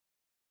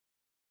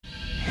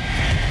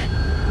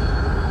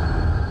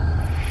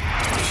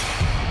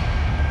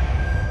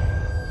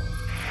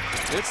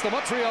It's the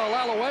Montreal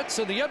Alouettes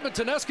and the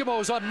Edmonton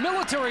Eskimos on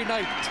military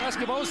night.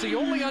 Eskimos, the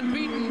only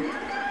unbeaten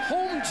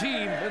home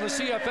team in the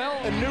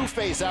CFL. A new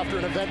face after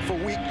an eventful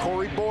week.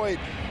 Corey Boyd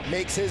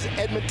makes his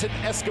Edmonton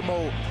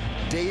Eskimo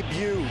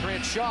debut.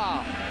 Grant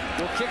Shaw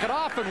will kick it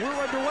off and we're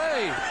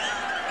underway.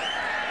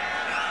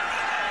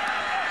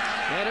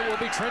 And it will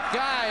be Trent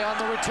Guy on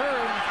the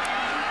return.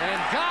 And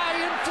Guy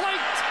in flight.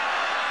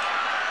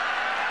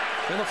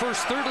 In the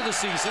first third of the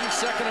season,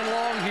 second and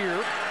long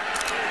here.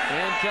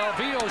 And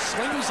Calvillo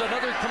slings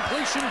another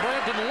completion.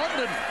 Brandon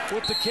London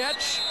with the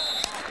catch.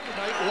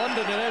 Tonight,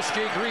 London and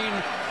S.J. Green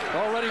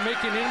already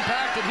making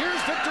impact. And here's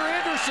Victor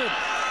Anderson.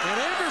 And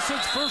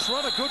Anderson's first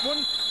run, a good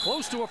one,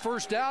 close to a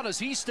first down as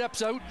he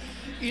steps out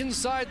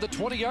inside the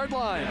 20-yard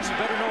line. So you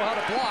better know how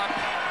to block.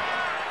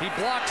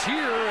 He blocks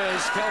here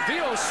as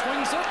Calvillo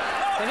swings it.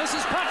 And this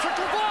is Patrick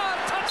Laval,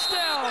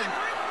 touchdown.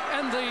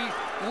 And the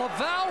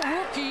Laval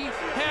rookie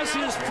has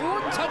his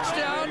fourth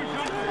touchdown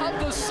of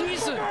the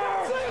season.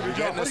 You're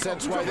getting a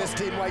sense why this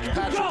team likes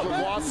Patrick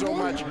Lavoie so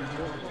much.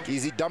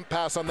 Easy dump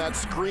pass on that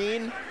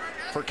screen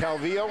for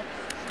Calvillo.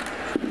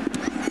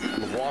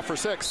 Lavoie for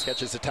 6,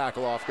 catches the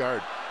tackle off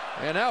guard.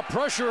 And now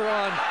pressure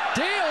on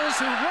Dales,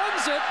 who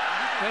runs it,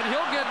 and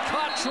he'll get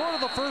caught short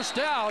of the first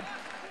down.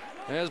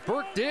 As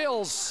Burke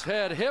Dales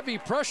had heavy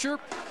pressure,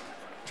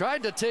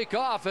 tried to take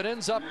off, it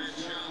ends up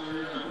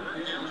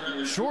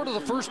short of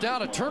the first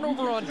down. A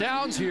turnover on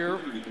downs here.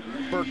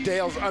 Burke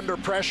Dales under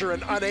pressure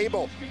and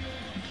unable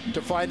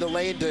to find the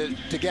lane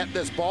to get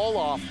this ball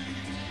off.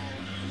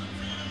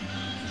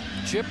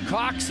 Chip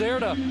Cox there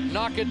to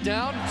knock it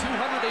down.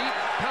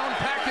 208-pound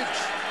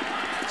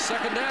package.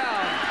 Second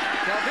down.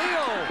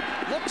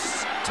 Calvillo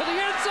looks to the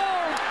end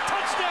zone.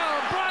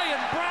 Touchdown,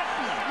 Brian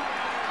Bratton.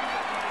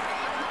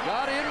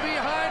 Got in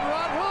behind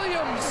Ron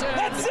Williams. And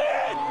that's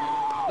it!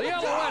 The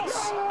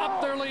Alouettes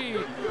up their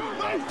lead.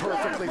 A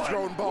perfectly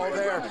thrown ball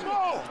there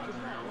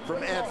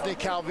from Anthony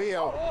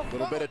Calvillo. A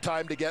little bit of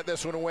time to get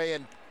this one away,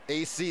 and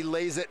AC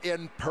lays it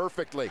in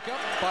perfectly.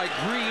 By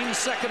Green,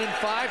 2nd and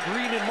 5.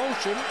 Green in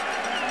motion.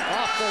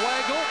 Off the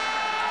waggle.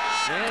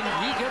 And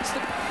he gets the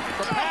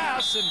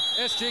pass, and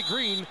S.J.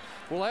 Green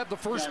will have the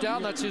first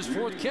down. That's his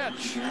 4th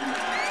catch.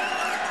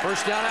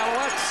 First down,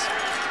 Alouettes.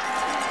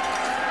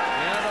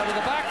 And out of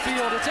the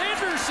backfield, it's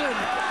Anderson.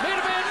 Made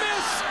a man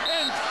miss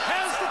and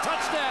has the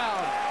touchdown.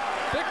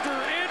 Victor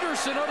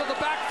Anderson out of the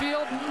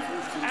backfield,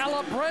 a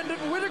la Brandon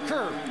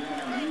Whitaker.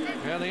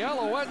 And the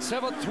Alouettes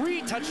have a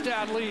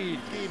 3-touchdown lead.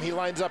 He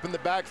lines up in the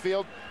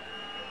backfield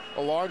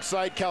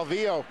alongside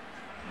Calvillo.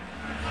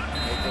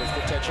 Make those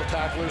potential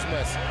tacklers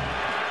miss.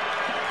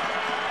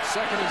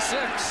 2nd and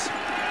 6.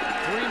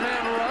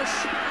 3-man rush.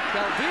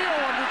 Calvillo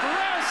under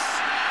duress.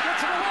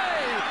 Gets it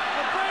away.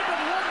 And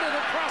Brandon London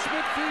across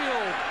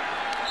midfield.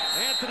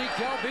 Anthony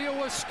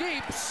Calvillo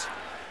escapes.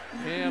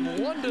 And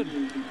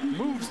London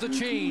moves the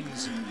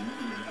chains.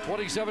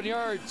 27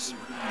 yards.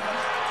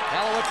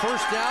 Alouette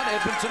first down.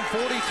 Edmonton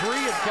 43.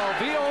 And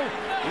Calvillo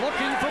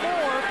looking for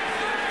more.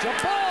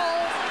 Jump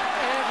ball.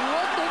 And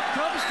London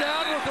comes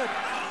down with it.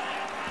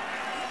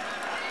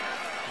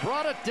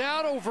 Brought it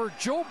down over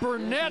Joe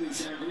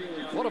Burnett.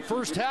 What a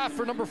first half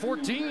for number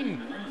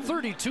 14.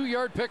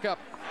 32-yard pickup.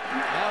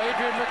 Now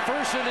Adrian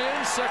McPherson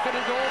in. 2nd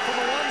and goal from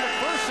the 1.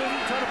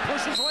 McPherson trying to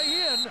push his way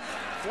in.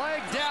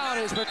 Flag down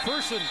as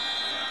McPherson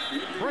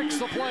breaks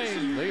the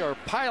plane. They are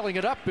piling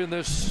it up in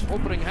this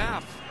opening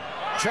half.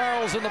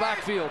 Charles in the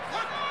backfield.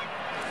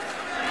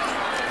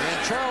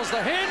 And Charles the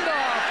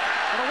handoff.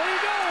 And away he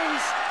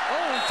goes.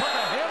 Oh, he took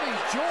a heavy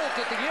jolt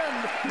at the end.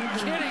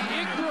 Kenny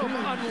Ingram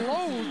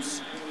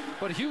unloads.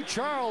 But Hugh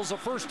Charles, a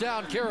first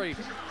down carry.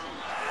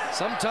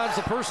 Sometimes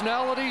the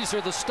personalities or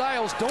the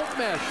styles don't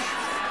mesh.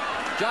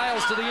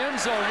 Giles to the end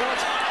zone.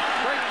 What's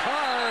great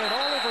car, and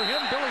all over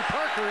him, Billy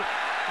Parker,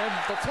 and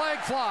the flag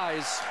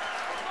flies.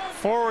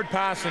 Forward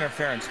pass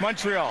interference.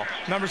 Montreal,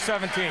 number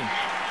 17.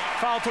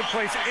 Foul took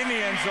place in the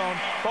end zone.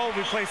 Ball will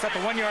be placed at the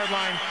 1-yard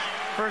line.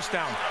 First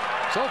down.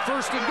 So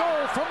 1st and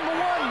goal from the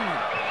 1.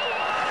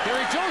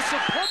 Gary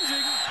Joseph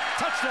plunging.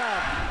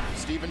 Touchdown.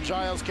 Stephen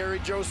Giles, Kerry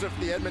Joseph,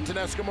 the Edmonton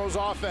Eskimos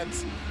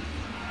offense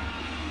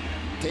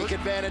take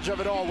advantage of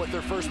it all with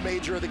their first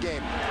major of the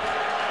game.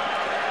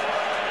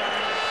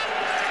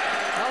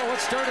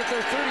 Let's start at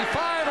their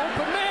 35.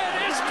 Open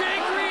man, S.J.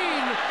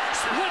 Green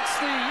splits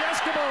the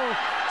Eskimo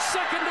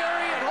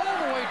secondary and all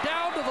the way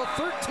down to the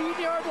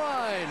 13-yard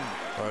line.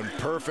 And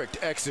perfect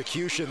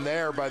execution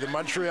there by the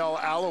Montreal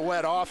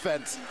Alouette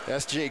offense.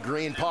 S.J.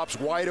 Green pops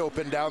wide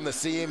open down the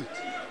seam.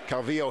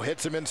 Calvillo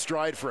hits him in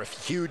stride for a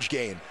huge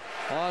gain.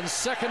 On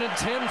 2nd and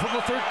 10 from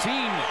the 13.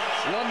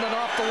 London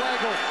off the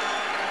waggle.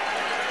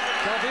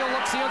 Calvillo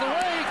looks the other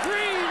way.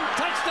 Green,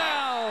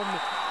 touchdown.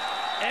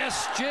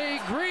 S.J.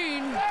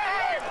 Green.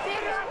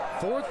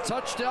 4th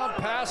touchdown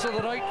pass of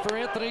the night for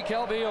Anthony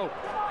Calvillo.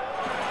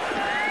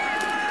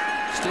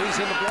 Stays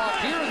in the block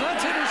here, and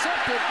that's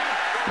intercepted.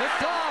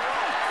 Picked off.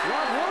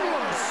 Ron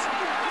Williams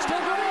still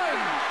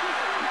going.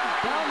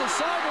 Down the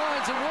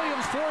sidelines, and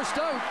Williams forced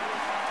out.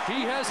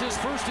 He has his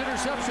first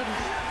interception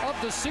of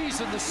the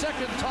season, the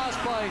second toss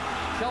by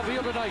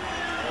Calvillo tonight.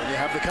 When you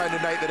have the kind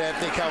of night that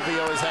Anthony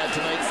Calvillo has had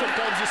tonight,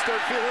 sometimes you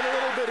start feeling a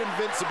little bit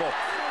invincible.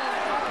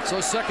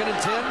 So 2nd and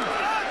 10.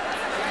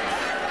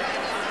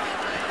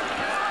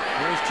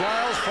 Here's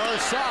Giles, far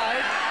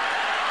side.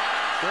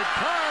 Good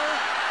Carr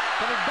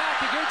coming back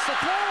against the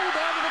throw,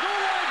 down to the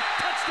goal line.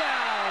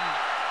 Touchdown!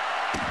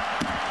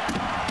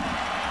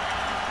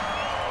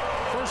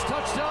 First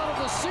touchdown of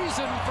the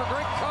season for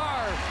Greg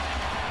Carr.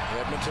 The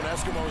Edmonton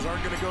Eskimos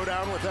aren't going to go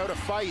down without a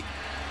fight.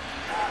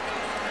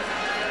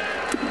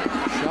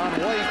 Sean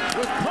White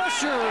with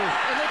pressure,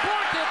 and they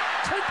blocked it.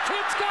 Clint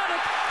Kidd's got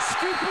it.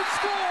 Scoop and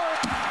score.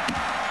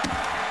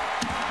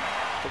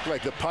 Looked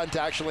like the punt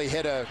actually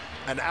hit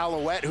an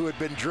Alouette who had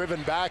been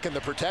driven back in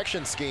the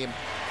protection scheme.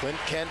 Clint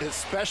Kent, his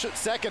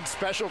second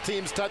special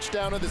teams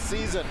touchdown of the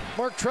season.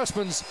 Mark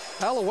Trestman's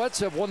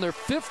Alouettes have won their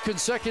 5th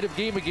consecutive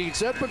game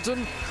against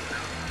Edmonton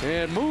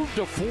and moved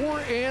to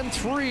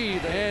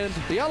 4-3. And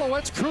the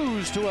Alouettes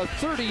cruise to a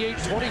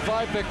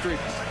 38-25 victory.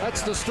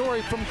 That's the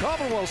story from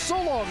Commonwealth.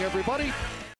 So long, everybody.